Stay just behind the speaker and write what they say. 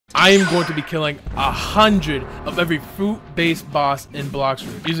I am going to be killing 100 of every fruit-based boss in Blox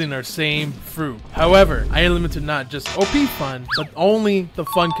Fruit using their same fruit. However, I am limited to not just OP fun, but only the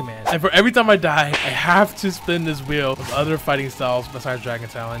fun command. And for every time I die, I have to spin this wheel with other fighting styles besides Dragon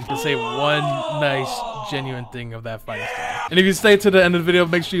Talon to say one nice, genuine thing of that fighting style. And if you stay to the end of the video,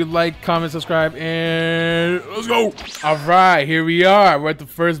 make sure you like, comment, subscribe, and let's go. All right, here we are. We're at the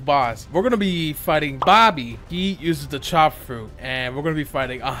first boss. We're gonna be fighting Bobby. He uses the chop fruit, and we're gonna be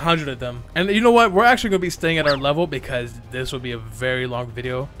fighting 100 of them. And you know what? We're actually gonna be staying at our level because this would be a very long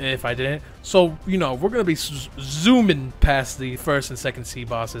video if I didn't. So, you know, we're gonna be zooming past the first and second C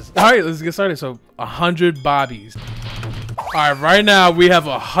bosses. All right, let's get started. So 100 Bobbies. All right, right now we have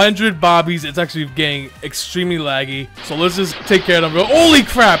 100 Bobbies. It's actually getting extremely laggy. So let's just take care of them. Holy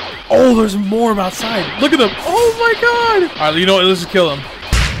crap. Oh, there's more outside. Look at them. Oh my God. All right, you know what? Let's just kill them.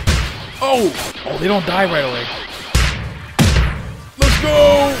 Oh, they don't die right away. Let's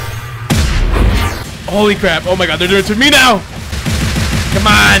go. Holy crap. Oh my God, they're doing it to me now. Come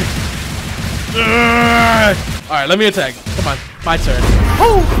on. All right, let me attack. Come on, my turn.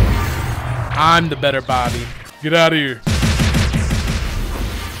 Oh, I'm the better Bobby. Get out of here.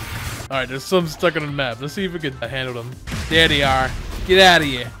 All right, there's some stuck on the map. Let's see if we can handle them. There they are. Get out of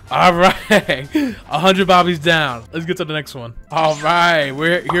here. All right, 100 Bobbies down. Let's get to the next one. All right,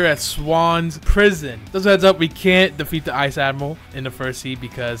 we're here at Swan's prison. Just a heads up, we can't defeat the Ice Admiral in the first seed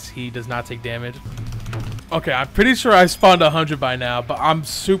because he does not take damage. Okay, I'm pretty sure I spawned 100 by now, but I'm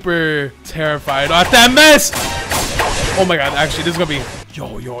super terrified of that mess. Oh my God, actually, this is gonna be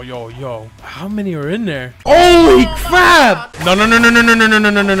yo. How many are in there? Holy crap! No.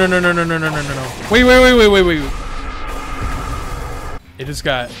 Wait. It just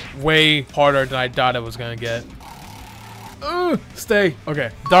got way harder than I thought it was gonna get. Stay.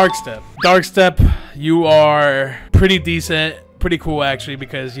 Okay, Dark Step. Dark Step, you are pretty decent. Pretty cool actually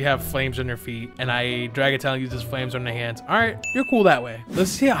because you have flames on your feet and Dragon Talon uses flames on their hands. All right, you're cool that way.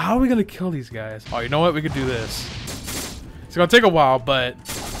 Let's see how are we gonna kill these guys. Oh, you know what? We could do this. It's gonna take a while, but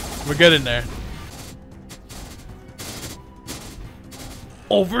we're getting there.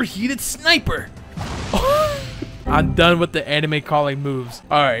 Overheated sniper. I'm done with the anime calling moves.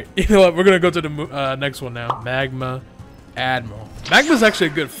 All right, you know what? We're gonna go to the next one now. Magma Admiral. Magma's actually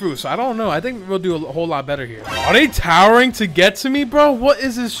a good fruit, so I don't know. I think we'll do a whole lot better here. Are they towering to get to me, bro? What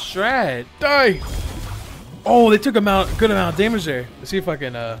is this strat? Die. Oh, they took a good amount of damage there. Let's see if I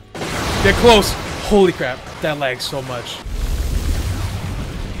can get close. Holy crap, that lags so much.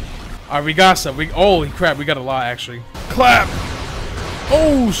 All right, we got some. Holy crap, we got a lot actually. Clap.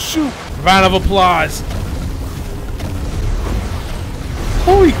 Oh shoot. Round of applause.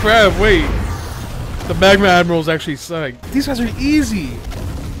 Holy crap, wait. The Magma Admiral's actually like, these guys are easy.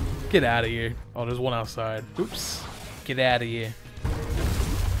 Get out of here. Oh, there's one outside. Oops. Get out of here.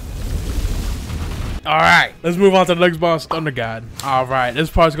 All right, let's move on to the next boss, Thunder God. All right, this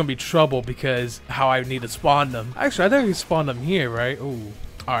part's gonna be trouble because how I need to spawn them. Actually, I think I can spawn them here, right? Ooh.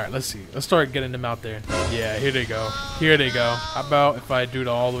 All right, let's see. Let's start getting them out there. Yeah, here they go. Here they go. How about if I do it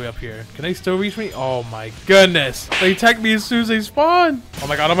all the way up here? Can they still reach me? Oh my goodness. They attack me as soon as they spawn. Oh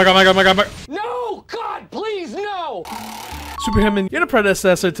my God, oh my God, oh my God, oh my God. No, God, please, no. Super Hitman, you're the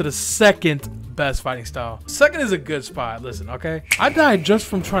predecessor to the second best fighting style. Second is a good spot. Listen, okay? I died just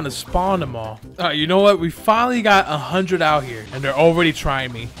from trying to spawn them all. All right, you know what? We finally got 100 out here, and they're already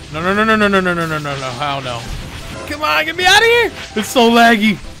trying me. No, hell no. Come on, get me out of here! It's so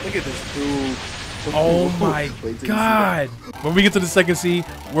laggy. Look at this dude. Oh my God. When we get to the second C,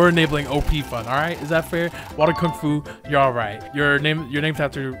 we're enabling OP fun, all right? Is that fair? Water Kung Fu, you're all right. You're named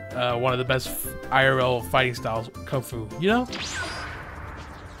after one of the best IRL fighting styles, Kung Fu, you know?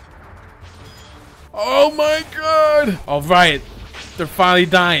 Oh my God. All right, they're finally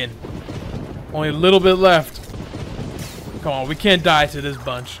dying. Only a little bit left. Come on, we can't die to this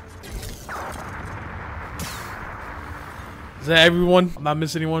bunch. Is that everyone? I'm not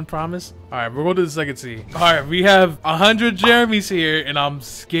missing anyone, promise? All right, we're going to the second C. All right, we have 100 Jeremys here, and I'm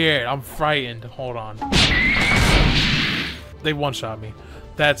scared. I'm frightened. Hold on. They one-shot me.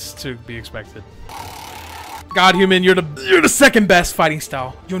 That's to be expected. God, human, you're the second best fighting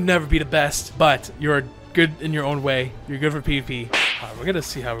style. You'll never be the best, but you're good in your own way. You're good for PvP. All right, we're gonna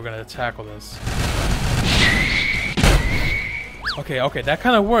see how we're gonna tackle this. Okay, that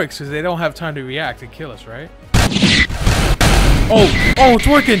kind of works because they don't have time to react and kill us, right? Oh, it's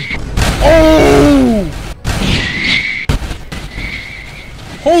working. Oh!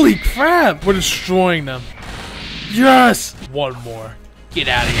 Holy crap, we're destroying them. Yes! One more. Get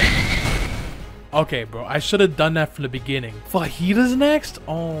out of here. Okay, bro. I should have done that from the beginning. Fajitas next?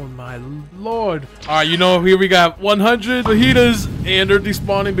 Oh, my lord. All right, you know, here we got 100 fajitas, and they're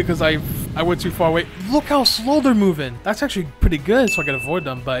despawning because I went too far away. Look how slow they're moving. That's actually pretty good, so I can avoid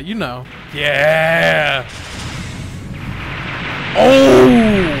them, but you know. Yeah.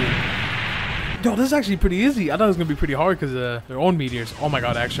 Oh. Yo, this is actually pretty easy. I thought it was going to be pretty hard because of their own meteors. Oh, my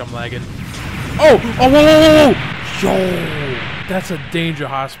God. Actually, I'm lagging. Oh, whoa, whoa, whoa, whoa. Yo, that's a danger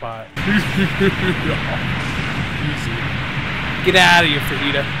hotspot. Easy. Get out of here,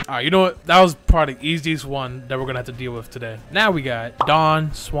 fajita. All right, you know what? That was probably the easiest one that we're going to have to deal with today. Now we got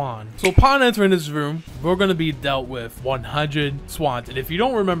Dawn Swan. So upon entering this room, we're going to be dealt with 100 swans. And if you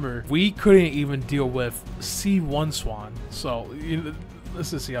don't remember, we couldn't even deal with C1 swan. So,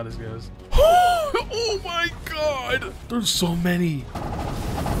 let's just see how this goes. Oh my god! There's so many.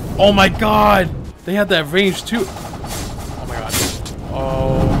 Oh my god! They have that range too. Oh my god.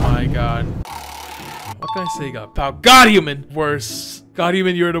 Oh my god. What can I say about God Human? Worse. God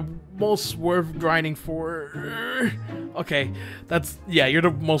Human, you're the most worth grinding for. Okay, yeah, you're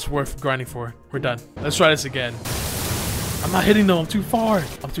the most worth grinding for. We're done. Let's try this again. I'm not hitting them. I'm too far.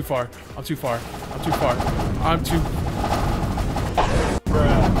 I'm too far. I'm too far. I'm too far. I'm too.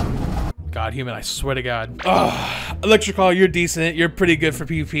 God Human, I swear to God. Electrical, you're decent. You're pretty good for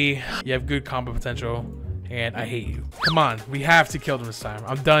PvP. You have good combo potential. And I hate you. Come on, we have to kill them this time.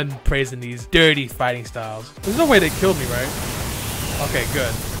 I'm done praising these dirty fighting styles. There's no way they killed me, right? Okay,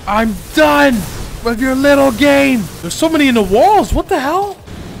 good. I'm done with your little game. There's so many in the walls. What the hell?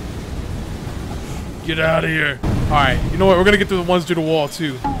 Get out of here. All right, you know what? We're gonna get through the ones through the wall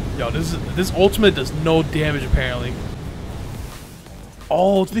too. Yo, this ultimate does no damage apparently.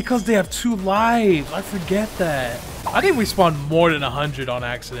 Oh, it's because they have 2 lives. I forget that. I think we spawned more than 100 on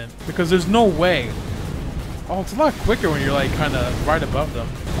accident because there's no way. Oh, it's a lot quicker when you're like kind of right above them.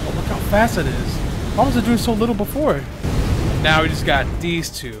 Oh, look how fast it is. Why was it doing so little before? Now we just got these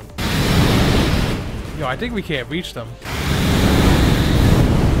 2. Yo, I think we can't reach them.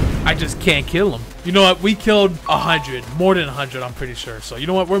 I just can't kill them. You know what? We killed 100, more than 100, I'm pretty sure. So you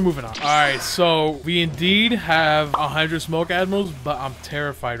know what? We're moving on. All right, so we indeed have 100 smoke admirals, but I'm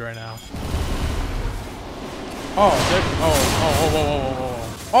terrified right now.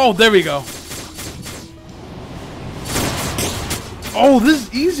 Oh, there we go. Oh, this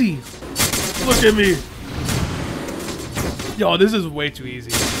is easy. Look at me. Yo, this is way too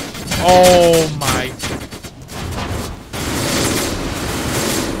easy. Oh my.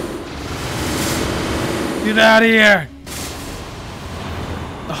 Get out of here!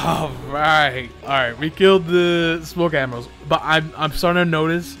 Alright, we killed the smoke admirals, but I'm starting to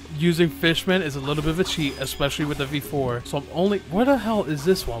notice using Fishman is a little bit of a cheat, especially with the V4. So I'm only, where the hell is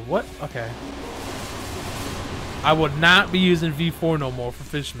this one? What? Okay. I would not be using V4 no more for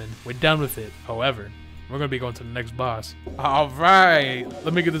Fishman. We're done with it. However, we're gonna be going to the next boss. Alright,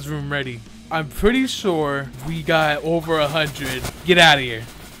 let me get this room ready. I'm pretty sure we got over 100. Get out of here.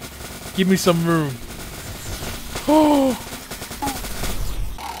 Give me some room. Oh,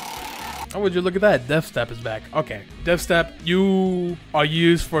 would you look at that? Death Step is back. Okay, Death Step, you are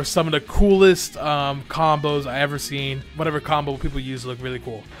used for some of the coolest combos I ever seen. Whatever combo people use look really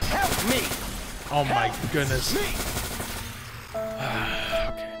cool. Help me. Oh my goodness.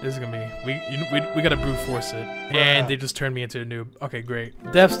 Okay, this is gonna be we gotta brute force it, and they just turned me into a noob. Okay, great.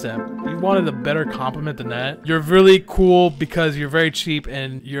 Death Step, you wanted a better compliment than that. You're really cool because you're very cheap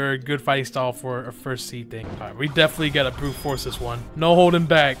and you're a good fighting style for a first seed thing. All right, we definitely gotta brute force this one. No holding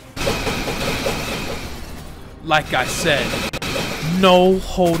back. Like I said, no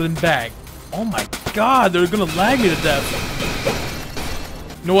holding back. Oh my God, they're gonna lag me to death.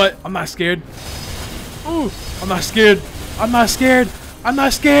 You know what? I'm not scared. Ooh, I'm not scared. I'm not scared. I'm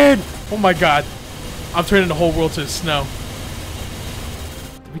not scared. Oh my God. I'm turning the whole world to snow.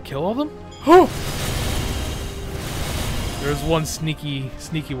 Did we kill all of them? Oh! There's one sneaky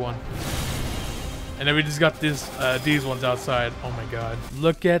one. And then we just got this, these ones outside. Oh my God.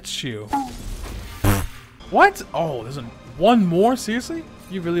 Look at you. What? Oh, there's one more? Seriously?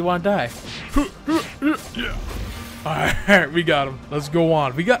 You really want to die? Yeah. Alright, we got him. Let's go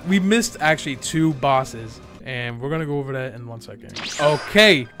on. We missed actually 2 bosses. And we're gonna go over that in 1 second.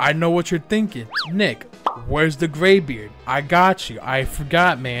 Okay, I know what you're thinking. Nick, where's the graybeard? I got you. I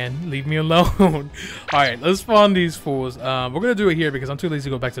forgot, man. Leave me alone. Alright, let's spawn these fools. We're gonna do it here because I'm too lazy to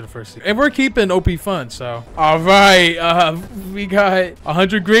go back to the first seat. And we're keeping OP fun, so. Alright, we got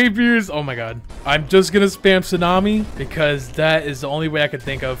 100 graybeards. Oh my God. I'm just gonna spam Tsunami because that is the only way I could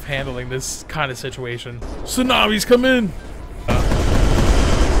think of handling this kind of situation. Tsunamis, come in!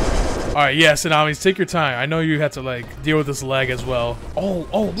 All right, yeah, Tsunamis, take your time. I know you had to like deal with this lag as well.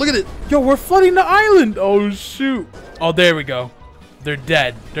 Oh, look at it. Yo, we're flooding the island. Oh, shoot. Oh, there we go. They're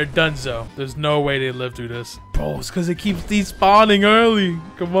dead. They're donezo. There's no way they live through this. Bro, it's because it keeps despawning early.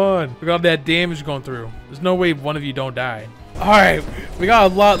 Come on. Look at all that damage going through. There's no way one of you don't die. All right, we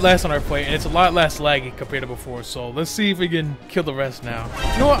got a lot less on our plate, and it's a lot less laggy compared to before. So let's see if we can kill the rest now.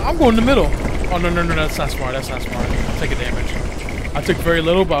 You know what? I'm going in the middle. Oh, no, that's not smart. That's not smart. I'm taking damage. I took very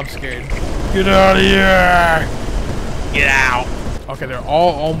little, but I'm scared. Get out of here. Get out. Okay, they're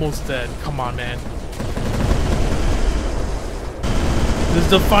all almost dead. Come on, man. This is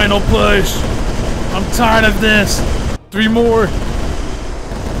the final push. I'm tired of this. 3 more.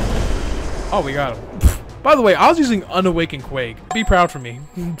 Oh, we got him. By the way, I was using Unawakened Quake. Be proud for me.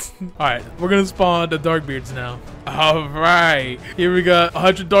 Alright, we're gonna spawn the Darkbeards now. Alright, here we got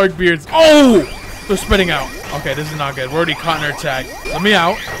 100 Darkbeards. Oh! They're spreading out. Okay, this is not good. We're already caught in their attack. Let me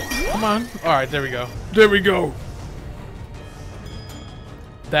out. Come on. Alright, there we go. There we go.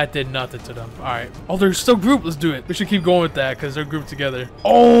 That did nothing to them. Alright. Oh, they're still grouped. Let's do it. We should keep going with that because they're grouped together.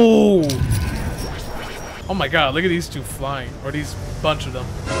 Oh! Oh my god, look at these two flying. Or these bunch of them.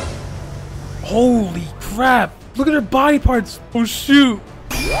 Holy crap! Look at their body parts! Oh shoot!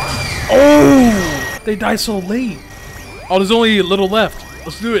 Oh! They die so late. Oh, there's only a little left.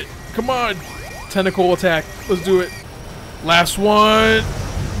 Let's do it. Come on! Tentacle attack. Let's do it. Last one.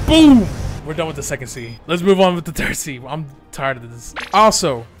 Boom! We're done with the second C. Let's move on with the third C. I'm tired of this.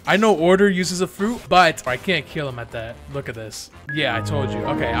 Also, I know Order uses a fruit, but I can't kill him at that. Look at this. Yeah, I told you.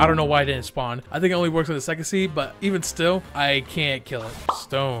 Okay, I don't know why it didn't spawn. I think it only works with the second C, but even still, I can't kill it.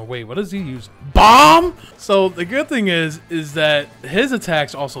 Stone. Wait, what does he use? Bomb? So the good thing is that his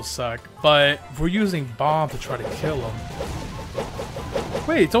attacks also suck, but we're using bomb to try to kill him.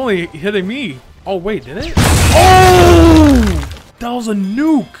 Wait, it's only hitting me. Oh, wait, did it? Oh! That was a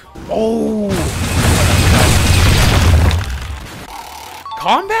nuke. Oh.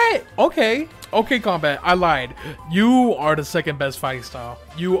 Combat? Okay. Okay, Combat. I lied. You are the second best fighting style.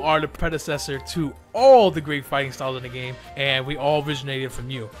 You are the predecessor to all the great fighting styles in the game, and we all originated from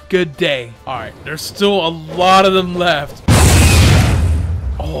you. Good day. All right. There's still a lot of them left.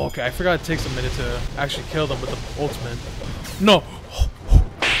 Oh, okay. I forgot it takes a minute to actually kill them with the ultimate. No.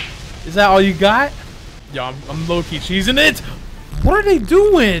 Is that all you got? Yo, I'm low-key cheesing it. What are they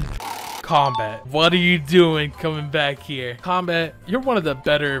doing? Combat, what are you doing coming back here? Combat, you're one of the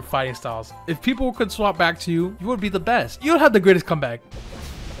better fighting styles. If people could swap back to you, you would be the best. You would have the greatest comeback.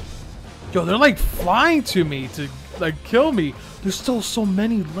 Yo, they're like flying to me to like kill me. There's still so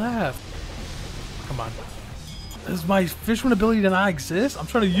many left. Come on. Does my fisherman ability not exist? I'm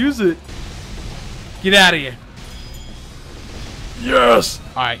trying to use it. Get out of here. Yes!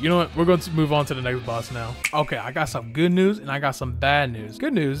 Alright, you know what? We're going to move on to the next boss now. Okay, I got some good news and I got some bad news.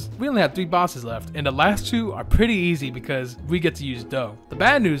 Good news, we only have 3 bosses left, and the last 2 are pretty easy because we get to use dough. The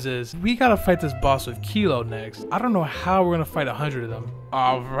bad news is, we gotta fight this boss with Kilo next. I don't know how we're gonna fight 100 of them.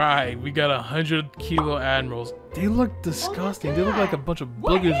 Alright, we got 100 Kilo Admirals. They look disgusting. They look like a bunch of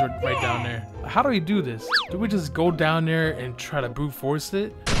boogers right down there. How do we do this? Do we just go down there and try to brute force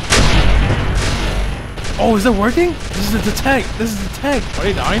it? Oh, is it working? This is the tank. This is the tank. Are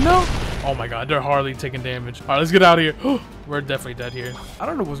they dying now? Oh my god, they're hardly taking damage. All right, let's get out of here. We're definitely dead here. I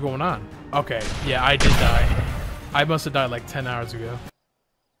don't know what's going on. Okay, yeah, I did die. I must have died like 10 hours ago.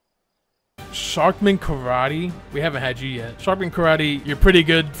 Sharkman Karate? We haven't had you yet. Sharkman Karate, you're pretty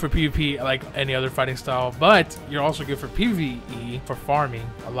good for PvP like any other fighting style, but you're also good for PvE, for farming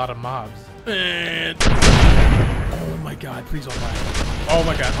a lot of mobs. And... oh my god, please don't die. Oh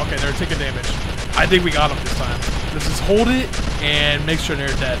my god, okay, they're taking damage. I think we got them this time. Let's just hold it and make sure they're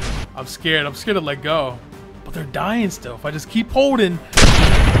dead. I'm scared to let go. But they're dying still. If I just keep holding,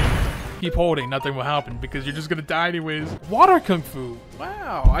 nothing will happen because you're just gonna die anyways. Water Kung Fu.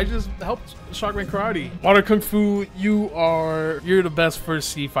 Wow, I just helped Sharkman Karate. Water Kung Fu, you're the best first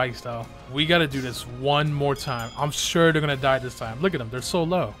C fighting style. We gotta do this one more time. I'm sure they're gonna die this time. Look at them, they're so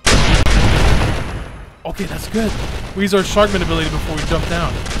low. Okay, that's good. We use our Sharkman ability before we jump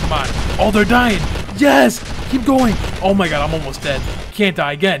down. Come on. Oh, they're dying. Yes! Keep going. Oh my god, I'm almost dead. Can't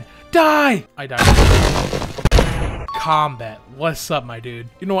die again. Die! I died. Combat. What's up, my dude?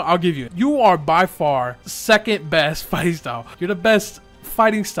 You know what? I'll give you it. You are by far second best fighting style. You're the best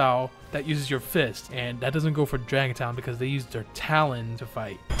fighting style that uses your fist. And that doesn't go for Dragon Talon because they use their talon to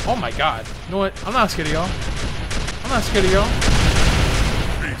fight. Oh my god. You know what? I'm not scared of y'all. I'm not scared of y'all.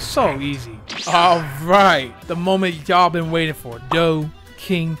 So easy. Alright, the moment y'all been waiting for. Dough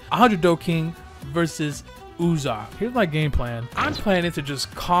King, 100 Dough King versus ooze off. Here's my game plan. I'm planning to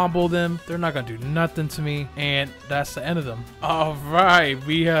just combo them. They're not gonna do nothing to me, and that's the end of them. All right,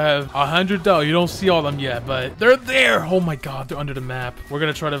 we have 100 though. You don't see all of them yet, but they're there. Oh my god, they're under the map. We're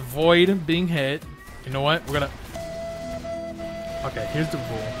gonna try to avoid being hit. You know what? We're gonna... Okay, here's the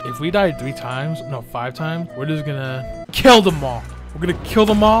rule. If we die 3 times, no, 5 times, we're just gonna kill them all. We're gonna kill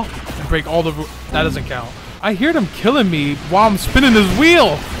them all and break all the... That doesn't count. I hear them killing me while I'm spinning this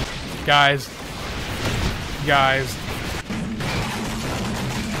wheel. Guys.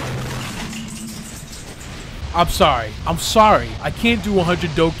 I'm sorry. I can't do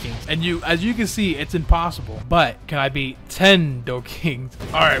 100 Dokings. And as you can see, it's impossible. But can I beat 10 Dokings?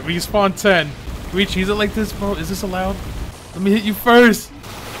 All right, we spawn 10. Can we cheese it like this, bro? Is this allowed? Let me hit you first.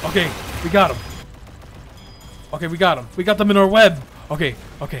 Okay, we got him. Okay, we got him. We got them in our web. Okay.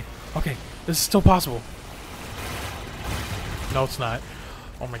 This is still possible. No, it's not.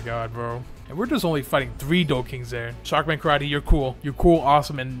 Oh my god, bro. And we're just only fighting 3 Dokings there. Sharkman Karate, you're cool. You're cool,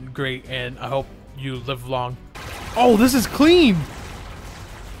 awesome, and great. And I hope you live long. Oh, this is clean.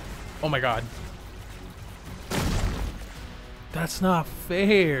 Oh my god. That's not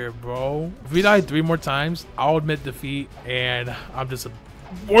fair, bro. If we die 3 more times, I'll admit defeat, and I'm just a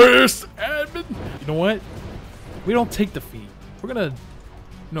worst admin. You know what? We don't take defeat. We're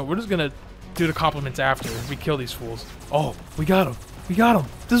just gonna do the compliments after we kill these fools. Oh, we got him.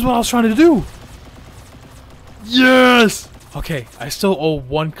 This is what I was trying to do. Yes. Okay, I still owe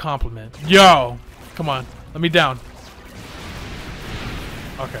 1 compliment. Yo, come on, let me down.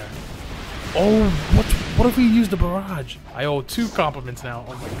 Okay. Oh, what if we use the barrage? I owe 2 compliments now.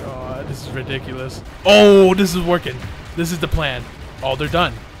 Oh my god, this is ridiculous. Oh, this is working. This is the plan. Oh, they're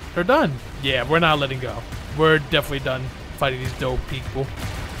done. They're done. Yeah, we're not letting go. We're definitely done fighting these dope people.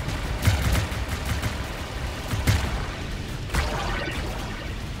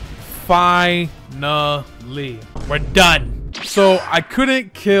 Finally, we're done. So I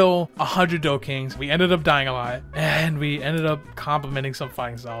couldn't kill 100 Dokings. We ended up dying a lot, and we ended up complimenting some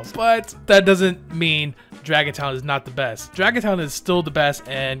fighting styles. But that doesn't mean Dragon Town is not the best. Dragon Town is still the best,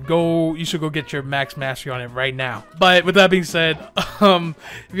 and you should go get your max mastery on it right now. But with that being said, if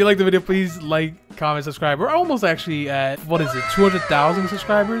you like the video, please like, comment, subscribe. We're almost actually at, what is it, 200,000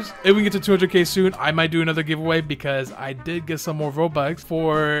 subscribers? If we get to 200k soon, I might do another giveaway because I did get some more Robux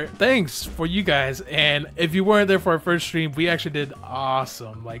for thanks for you guys. And if you weren't there for our first stream, we actually did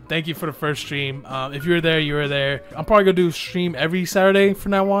awesome. Like, thank you for the first stream. If you were there, you were there. I'm probably gonna do stream every Saturday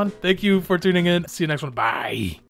from now on. Thank you for tuning in. See you next one. Bye.